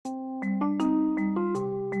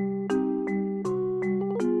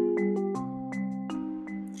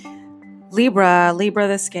Libra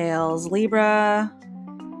the scales. Libra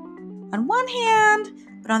on one hand,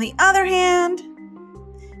 but on the other hand,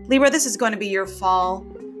 Libra, this is going to be your fall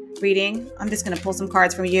reading. I'm just going to pull some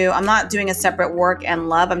cards from you. I'm not doing a separate work and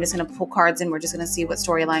love. I'm just going to pull cards and we're just going to see what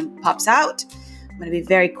storyline pops out. I'm going to be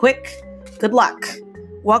very quick. Good luck.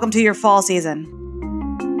 Welcome to your fall season.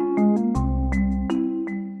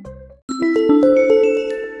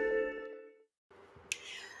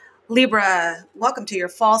 Libra, welcome to your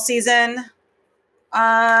fall season.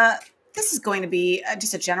 This is going to be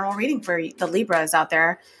just a general reading for the Libras out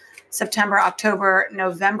there. September, October,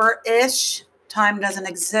 November-ish. Time doesn't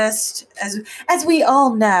exist. As we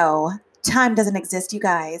all know, time doesn't exist, you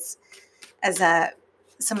guys. As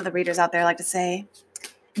some of the readers out there like to say.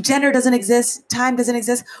 Gender doesn't exist. Time doesn't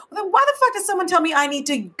exist. Well, then why the fuck does someone tell me I need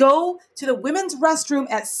to go to the women's restroom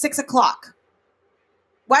at 6 o'clock?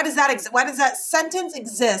 Why does that sentence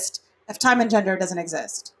exist if time and gender doesn't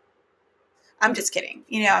exist? I'm just kidding.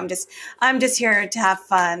 I'm just here to have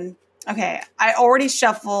fun. Okay, I already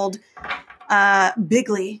shuffled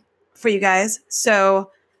bigly for you guys, so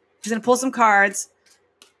I'm just gonna pull some cards.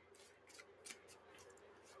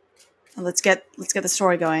 Let's get the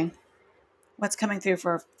story going. What's coming through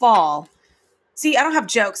for fall? See, I don't have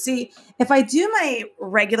jokes. See, if I do my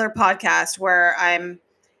regular podcast where I'm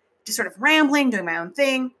just sort of rambling, doing my own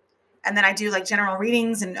thing, and then I do like general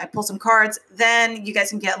readings and I pull some cards, then you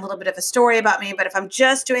guys can get a little bit of a story about me. But if I'm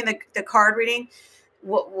just doing the card reading,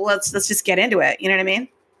 let's just get into it. You know what I mean?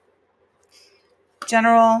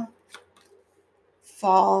 General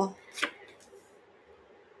fall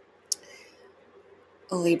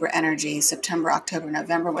Libra energy, September, October,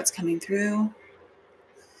 November. What's coming through?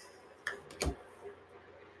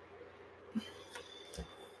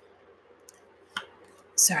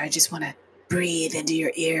 Sorry, I just want to breathe into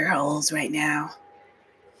your ear holes right now.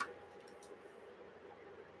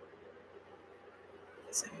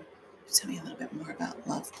 So, tell me a little bit more about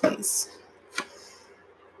love, please.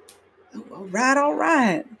 Oh, all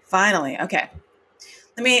right. Finally, okay.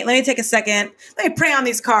 Let me take a second. Let me pray on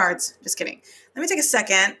these cards. Just kidding. Let me take a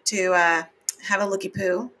second to have a looky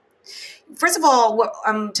poo. First of all, what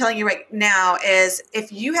I'm telling you right now is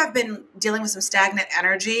if you have been dealing with some stagnant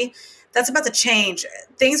energy, that's about to change.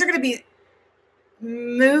 Things are going to be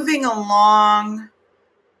moving along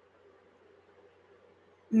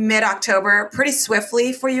mid-October pretty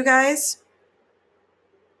swiftly for you guys.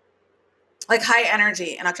 Like high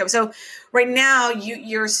energy in October. So right now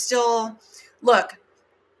you're still, look,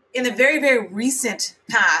 in the very, very recent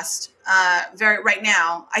past, right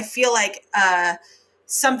now, I feel like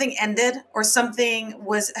something ended or something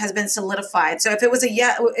has been solidified. So if it was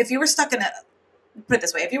if you were stuck in put it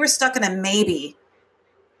this way, if you were stuck in a maybe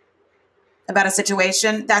about a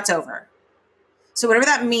situation, that's over. So whatever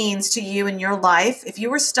that means to you in your life, if you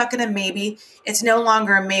were stuck in a maybe, it's no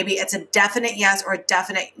longer a maybe. It's a definite yes or a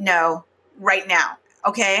definite no right now.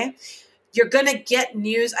 Okay? You're going to get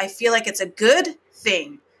news. I feel like it's a good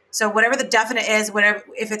thing. So whatever the definite is,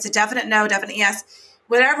 if it's a definite no, definite yes,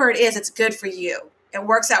 whatever it is, it's good for you. It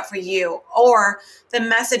works out for you. Or the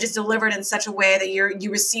message is delivered in such a way that you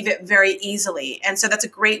receive it very easily. And so that's a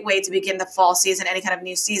great way to begin the fall season, any kind of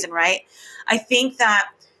new season, right? I think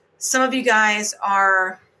that some of you guys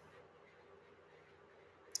are,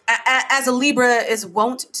 as a Libra is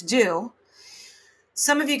wont to do,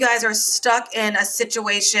 some of you guys are stuck in a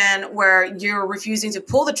situation where you're refusing to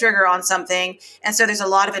pull the trigger on something. And so there's a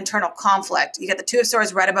lot of internal conflict. You get the Two of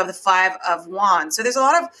Swords right above the Five of Wands. So there's a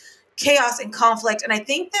lot of chaos and conflict. And I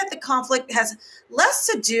think that the conflict has less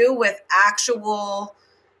to do with actual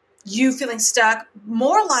you feeling stuck,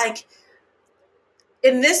 more like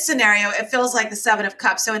in this scenario, it feels like the Seven of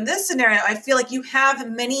Cups. So in this scenario, I feel like you have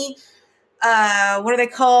many, what are they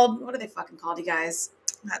called? What are they fucking called, you guys?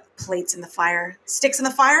 Not plates in the fire, sticks in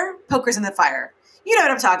the fire, pokers in the fire. You know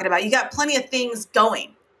what I'm talking about. You got plenty of things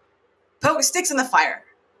going. Sticks in the fire,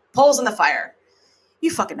 poles in the fire.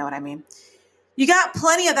 You fucking know what I mean. You got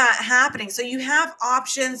plenty of that happening. So you have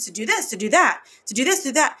options to do this, to do that, to do this, to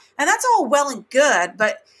do that. And that's all well and good.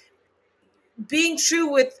 But being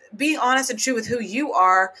honest and true with who you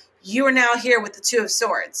are now here with the Two of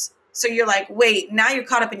Swords. So you're like, wait, now you're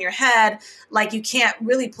caught up in your head. Like you can't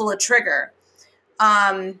really pull a trigger.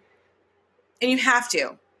 And you have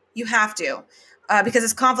to, because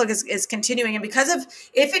this conflict is continuing. And because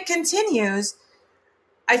if it continues,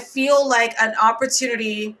 I feel like an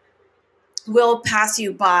opportunity will pass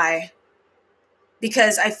you by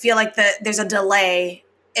because I feel like there's a delay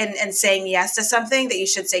in saying yes to something that you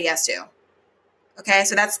should say yes to. Okay.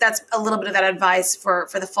 So that's a little bit of that advice for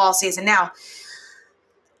the fall season. Now,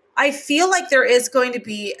 I feel like there is going to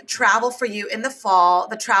be travel for you in the fall.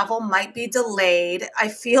 The travel might be delayed. I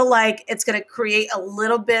feel like it's going to create a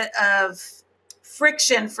little bit of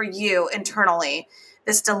friction for you internally,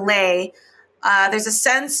 this delay. There's a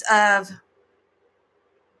sense of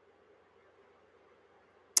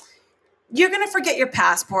you're going to forget your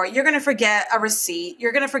passport. You're going to forget a receipt.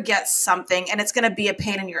 You're going to forget something, and it's going to be a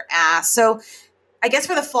pain in your ass. So I guess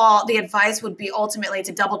for the fall, the advice would be ultimately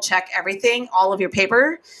to double check everything, all of your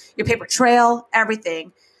paper trail,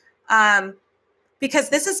 everything. Because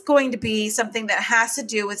this is going to be something that has to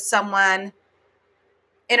do with someone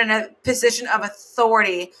in a position of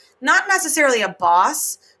authority, not necessarily a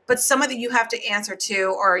boss, but someone that you have to answer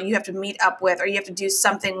to, or you have to meet up with, or you have to do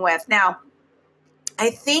something with. Now, I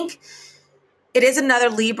think it is another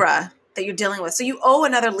Libra that you're dealing with. So you owe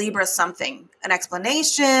another Libra something, an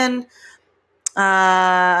explanation,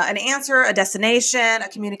 an answer, a destination, a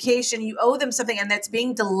communication. You owe them something, and that's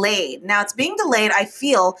being delayed. Now, it's being delayed, I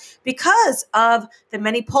feel, because of the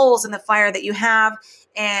many poles in the fire that you have,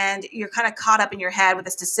 and you're kind of caught up in your head with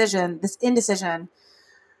this decision, this indecision.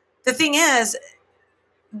 The thing is,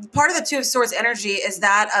 part of the Two of Swords energy is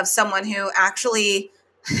that of someone who actually,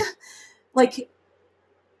 like,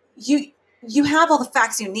 you have all the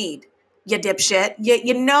facts you need, you dipshit.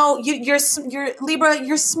 You know, you're Libra,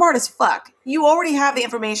 you're smart as fuck. You already have the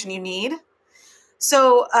information you need.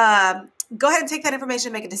 So go ahead and take that information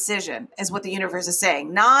and make a decision, is what the universe is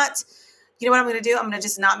saying. Not, you know what I'm going to do? I'm going to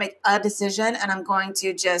just not make a decision, and I'm going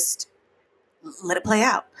to just let it play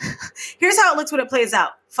out. Here's how it looks when it plays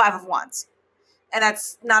out. 5 of Wands. And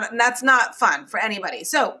that's not fun for anybody.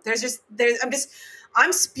 So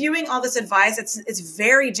I'm spewing all this advice. It's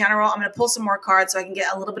very general. I'm going to pull some more cards so I can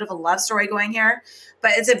get a little bit of a love story going here.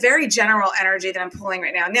 But it's a very general energy that I'm pulling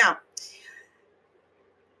right now. Now,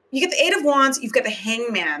 you get the 8 of Wands. You've got the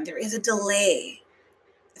Hangman. There is a delay.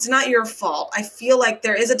 It's not your fault. I feel like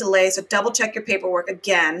there is a delay. So double check your paperwork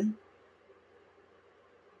again.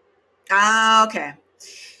 Okay.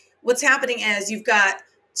 What's happening is you've got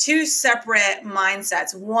 2 separate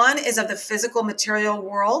mindsets. One is of the physical material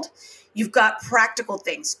world. You've got practical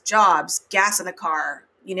things, jobs, gas in the car,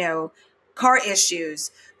 car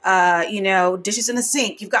issues, dishes in the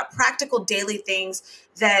sink. You've got practical daily things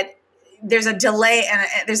that there's a delay, and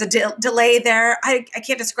there's a delay there. I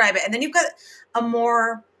can't describe it. And then you've got a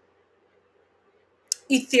more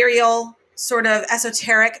ethereal, sort of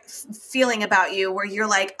esoteric feeling about you, where you're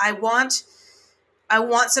like, I want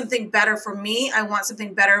something better for me. I want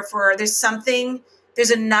something better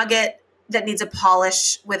there's a nugget that needs a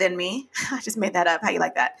polish within me. I just made that up. How you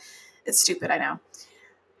like that? It's stupid, I know.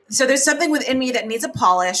 So there's something within me that needs a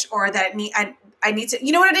polish, or that I need to,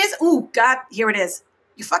 you know what it is? Ooh, God, here it is.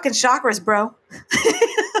 Your fucking chakras, bro.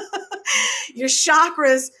 Your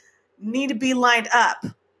chakras need to be lined up.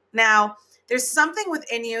 Now, there's something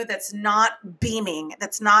within you that's not beaming,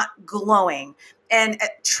 that's not glowing. And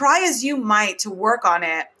try as you might to work on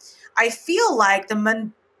it, I feel like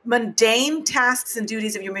the mundane tasks and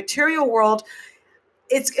duties of your material world,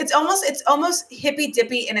 it's almost hippy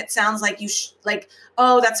dippy, and it sounds like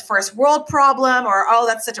oh, that's first world problem, or oh,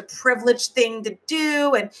 that's such a privileged thing to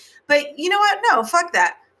do. But you know what? No, fuck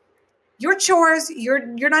that. Your chores, your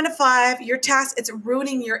 9 to 5, your tasks, it's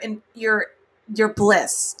ruining your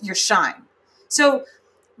bliss, your shine. So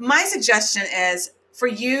my suggestion is for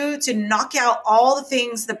you to knock out all the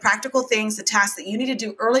things, the practical things, the tasks that you need to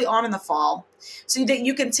do early on in the fall, so that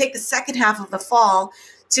you can take the second half of the fall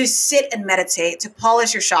to sit and meditate, to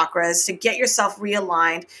polish your chakras, to get yourself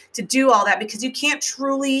realigned, to do all that, because you can't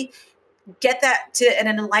truly get that to an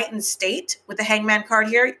enlightened state with the Hangman card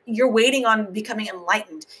here. You're waiting on becoming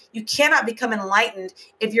enlightened. You cannot become enlightened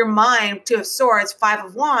if your mind, 2 of Swords, 5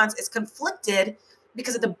 of Wands, is conflicted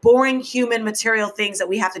because of the boring human material things that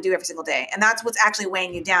we have to do every single day. And that's what's actually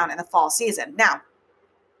weighing you down in the fall season. Now,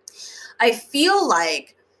 I feel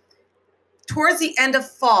like towards the end of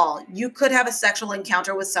fall, you could have a sexual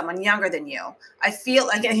encounter with someone younger than you. I feel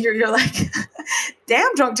like, and you're like,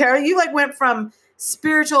 damn, Drunk Tara, you went from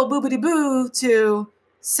spiritual boobity-boo to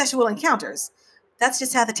sexual encounters. That's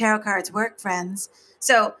just how the tarot cards work, friends.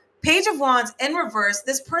 So Page of Wands in reverse,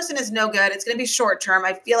 this person is no good. It's going to be short term.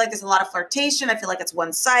 I feel like there's a lot of flirtation. I feel like it's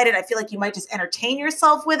one-sided. I feel like you might just entertain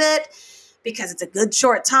yourself with it because it's a good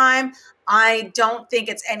short time. I don't think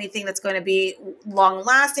it's anything that's going to be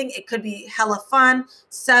long-lasting. It could be hella fun.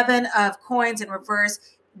 7 of Coins in reverse.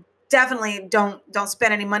 Definitely don't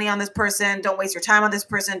spend any money on this person. Don't waste your time on this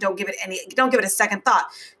person. Don't give it a second thought.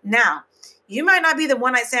 Now, you might not be the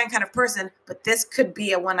one-night stand kind of person, but this could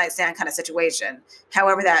be a one-night stand kind of situation.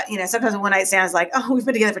 However that, sometimes a one-night stand is like, oh, we've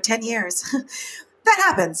been together for 10 years. That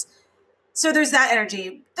happens. So there's that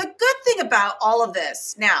energy. The good thing about all of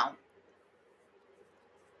this now,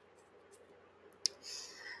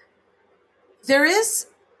 there is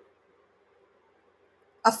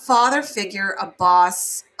a father figure, a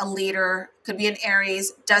boss, a leader, could be an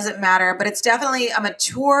Aries, doesn't matter, but it's definitely a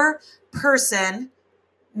mature person,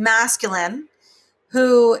 masculine,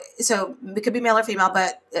 who, so it could be male or female,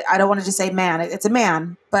 but I don't want to just say man. It's a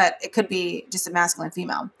man, but it could be just a masculine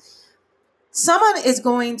female. Someone is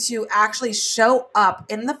going to actually show up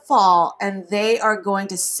in the fall and they are going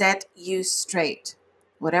to set you straight,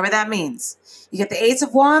 whatever that means. You get the Ace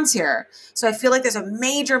of Wands here. So I feel like there's a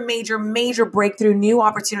major, major, major breakthrough, new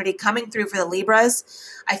opportunity coming through for the Libras.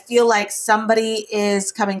 I feel like somebody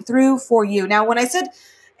is coming through for you. Now, when I said,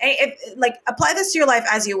 like, apply this to your life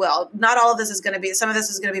as you will. Not all of this is going to be, some of this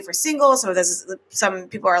is going to be for singles. Some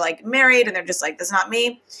people are like married and they're just like, that's not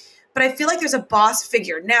me. But I feel like there's a boss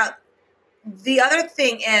figure. Now, the other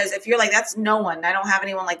thing is, if you're like, that's no one, I don't have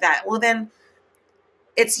anyone like that. Well, then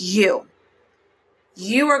it's you.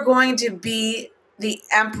 You are going to be the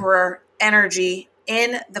emperor energy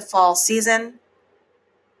in the fall season.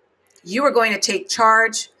 You are going to take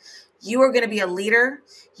charge. You are going to be a leader.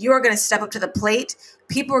 You are going to step up to the plate.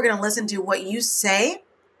 People are going to listen to what you say.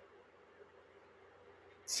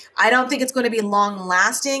 I don't think it's going to be long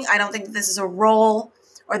lasting. I don't think this is a role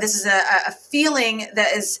or this is a feeling that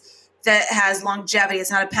has longevity.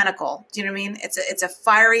 It's not a pentacle. Do you know what I mean? It's a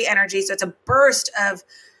fiery energy. So it's a burst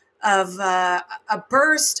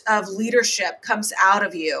of leadership comes out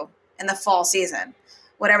of you in the fall season,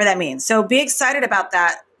 whatever that means. So be excited about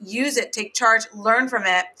that. Use it, take charge, learn from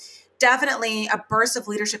it. Definitely a burst of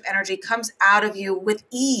leadership energy comes out of you with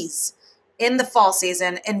ease in the fall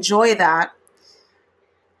season. Enjoy that.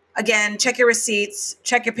 Again, check your receipts,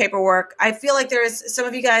 check your paperwork. I feel like some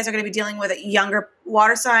of you guys are going to be dealing with a younger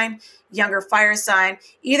water sign, younger fire sign.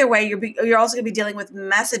 Either way, you're also going to be dealing with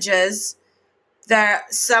messages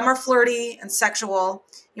that some are flirty and sexual.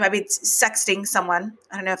 You might be sexting someone.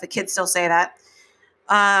 I don't know if the kids still say that.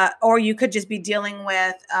 Or you could just be dealing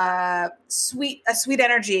with a sweet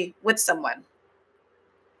energy with someone.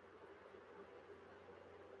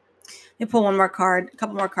 Let me pull one more card, a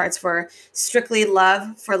couple more cards for strictly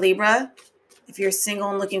love for Libra. If you're single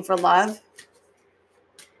and looking for love.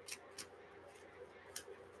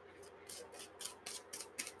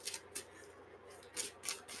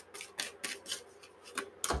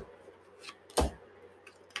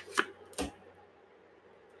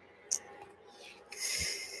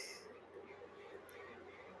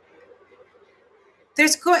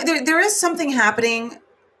 There is something happening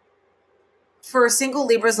for single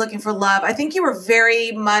Libras looking for love. I think you were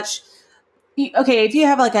very much okay. If you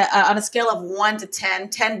have like on a scale of 1 to 10,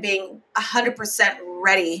 10 being 100%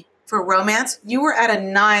 ready for romance, you were at a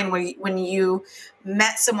 9 when you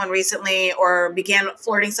met someone recently or began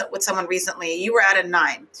flirting with someone recently. You were at a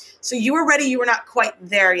 9, so you were ready. You were not quite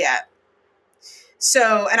there yet.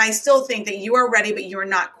 So, and I still think that you are ready, but you are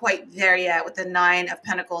not quite there yet with the 9 of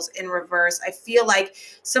Pentacles in reverse. I feel like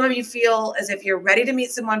some of you feel as if you're ready to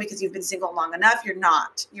meet someone because you've been single long enough. You're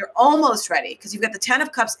not. You're almost ready because you've got the 10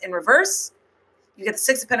 of Cups in reverse. You get the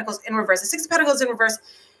 6 of Pentacles in reverse. The 6 of Pentacles in reverse.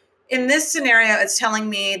 In this scenario, it's telling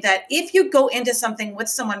me that if you go into something with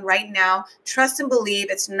someone right now, trust and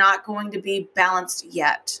believe it's not going to be balanced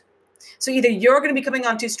yet. So either you're going to be coming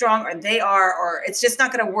on too strong or they are, or it's just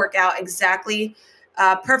not going to work out exactly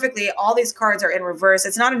perfectly. All these cards are in reverse.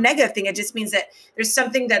 It's not a negative thing. It just means that there's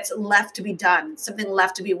something that's left to be done, something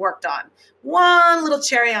left to be worked on. One little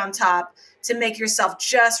cherry on top to make yourself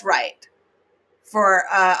just right for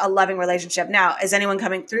a loving relationship. Now, is anyone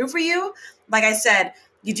coming through for you? Like I said,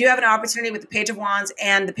 you do have an opportunity with the Page of Wands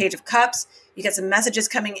and the Page of Cups. You get some messages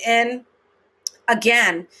coming in.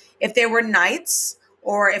 Again, if there were knights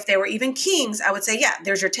or if they were even kings, I would say, yeah,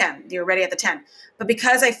 there's your 10. You're ready at the 10. But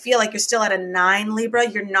because I feel like you're still at a 9, Libra,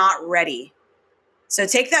 you're not ready. So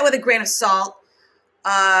take that with a grain of salt.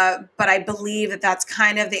 But I believe that that's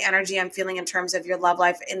kind of the energy I'm feeling in terms of your love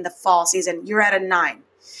life in the fall season. You're at a 9.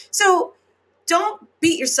 So don't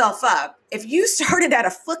beat yourself up. If you started at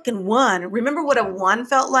a fucking 1, remember what a 1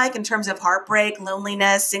 felt like in terms of heartbreak,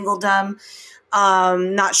 loneliness, singledom,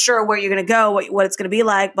 not sure where you're going to go, what it's going to be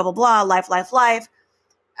like, blah, blah, blah, life.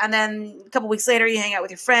 And then a couple weeks later, you hang out with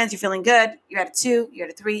your friends. You're feeling good. You're at a 2. You're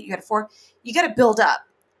at a 3. You're at a 4. You got to build up.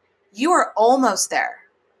 You are almost there.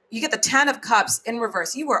 You get the 10 of Cups in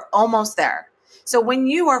reverse. You are almost there. So when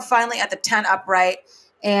you are finally at the 10 upright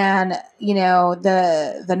and, you know,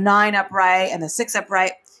 the 9 upright and the 6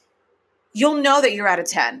 upright, you'll know that you're at a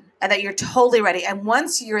 10 and that you're totally ready. And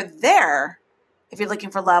once you're there, if you're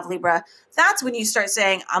looking for love, Libra, that's when you start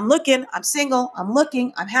saying, I'm looking, I'm single, I'm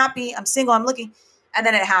looking, I'm happy, I'm single, I'm looking. And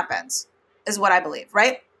then it happens, is what I believe,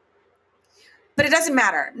 right? But it doesn't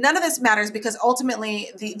matter. None of this matters because ultimately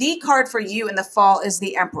the card for you in the fall is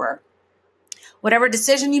the Emperor. Whatever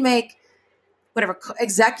decision you make, whatever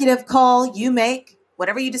executive call you make,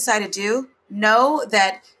 whatever you decide to do, know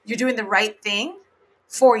that you're doing the right thing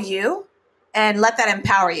for you and let that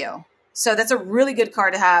empower you. So that's a really good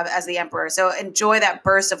card to have as the Emperor. So enjoy that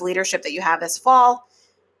burst of leadership that you have this fall.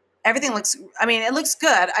 Everything looks, it looks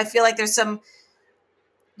good. I feel like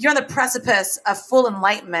you're on the precipice of full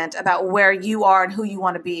enlightenment about where you are and who you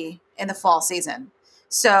want to be in the fall season.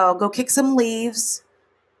 So go kick some leaves,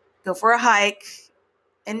 go for a hike,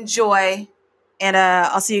 enjoy. And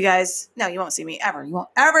I'll see you guys. No, you won't see me ever. You won't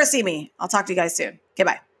ever see me. I'll talk to you guys soon. Okay,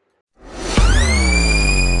 bye.